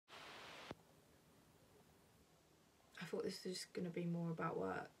thought this was just going to be more about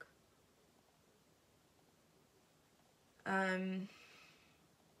work.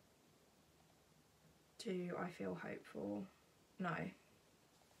 Do I feel hopeful? No,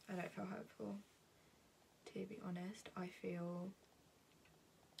 I don't feel hopeful. To be honest, I feel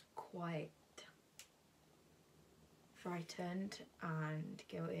quite frightened and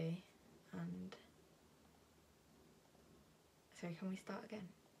guilty. And so can we start again?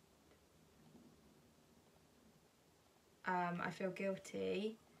 I feel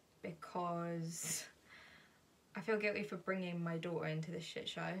guilty because I feel guilty for bringing my daughter into this shit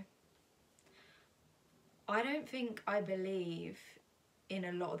show. I don't think I believe in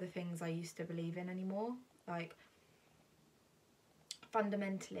a lot of the things I used to believe in anymore. Like,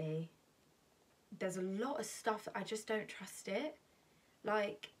 fundamentally, there's a lot of stuff that I just don't trust it.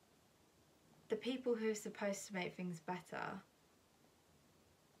 Like, the people who are supposed to make things better,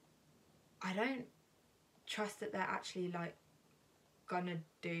 I don't trust that they're actually, like, gonna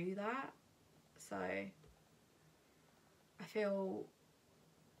do that. So I feel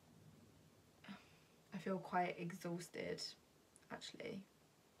quite exhausted, actually.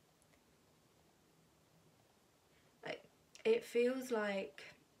 Like, it feels like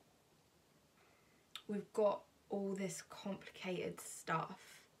we've got all this complicated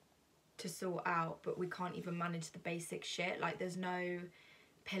stuff to sort out, but we can't even manage the basic shit. Like, there's no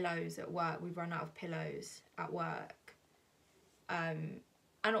pillows at work. We've run out of pillows at work. And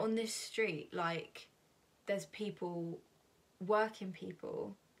on this street, like, there's people, working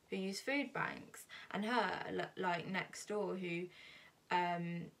people, who use food banks, and her, like, next door, who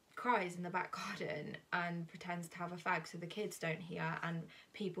cries in the back garden and pretends to have a fag so the kids don't hear, and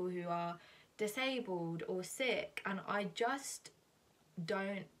people who are disabled or sick, and I just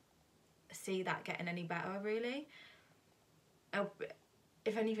don't see that getting any better, really.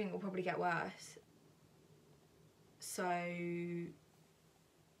 If anything, it will probably get worse. So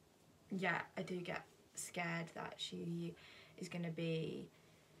yeah, I do get scared that she is going to be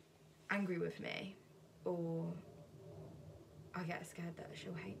angry with me, or I get scared that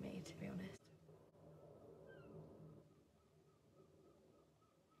she'll hate me, to be honest.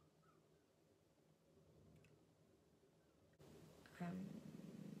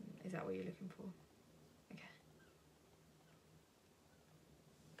 Is that what you're looking for? Okay.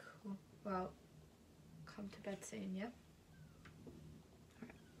 Cool. Well, come to bed soon, yeah?